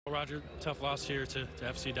Well, Roger, tough loss here to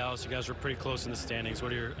FC Dallas. You guys were pretty close in the standings.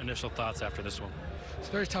 What are your initial thoughts after this one? It's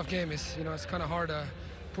a very tough game. It's kind of hard to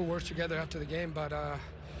put words together after the game, but I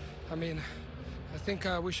think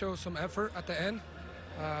we showed some effort at the end.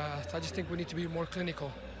 So I just think we need to be more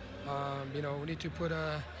clinical. We need to put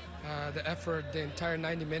the effort the entire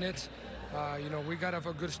 90 minutes. We got off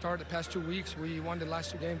a good start the past 2 weeks. We won the last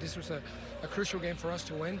two games. This was a crucial game for us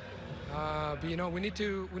to win. But we need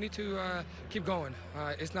to keep going.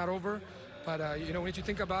 It's not over, but we need to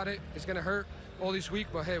think about it. It's gonna hurt all this week,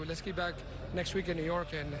 but hey, let's get back next week in New York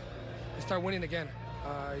and start winning again.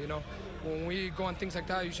 When we go on things like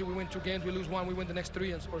that, usually we win 2 games, we lose 1, we win the next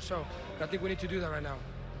 3 or so. But I think we need to do that right now.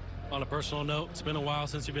 On a personal note, it's been a while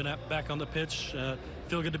since you've been back on the pitch.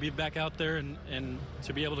 Feel good to be back out there and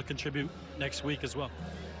to be able to contribute next week as well.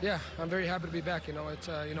 Yeah, I'm very happy to be back. It's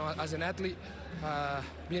as an athlete,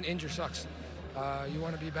 being injured sucks. You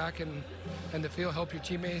want to be back in the field, help your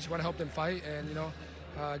teammates, you want to help them fight, and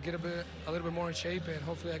get a little bit more in shape, and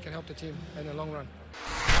hopefully I can help the team in the long run.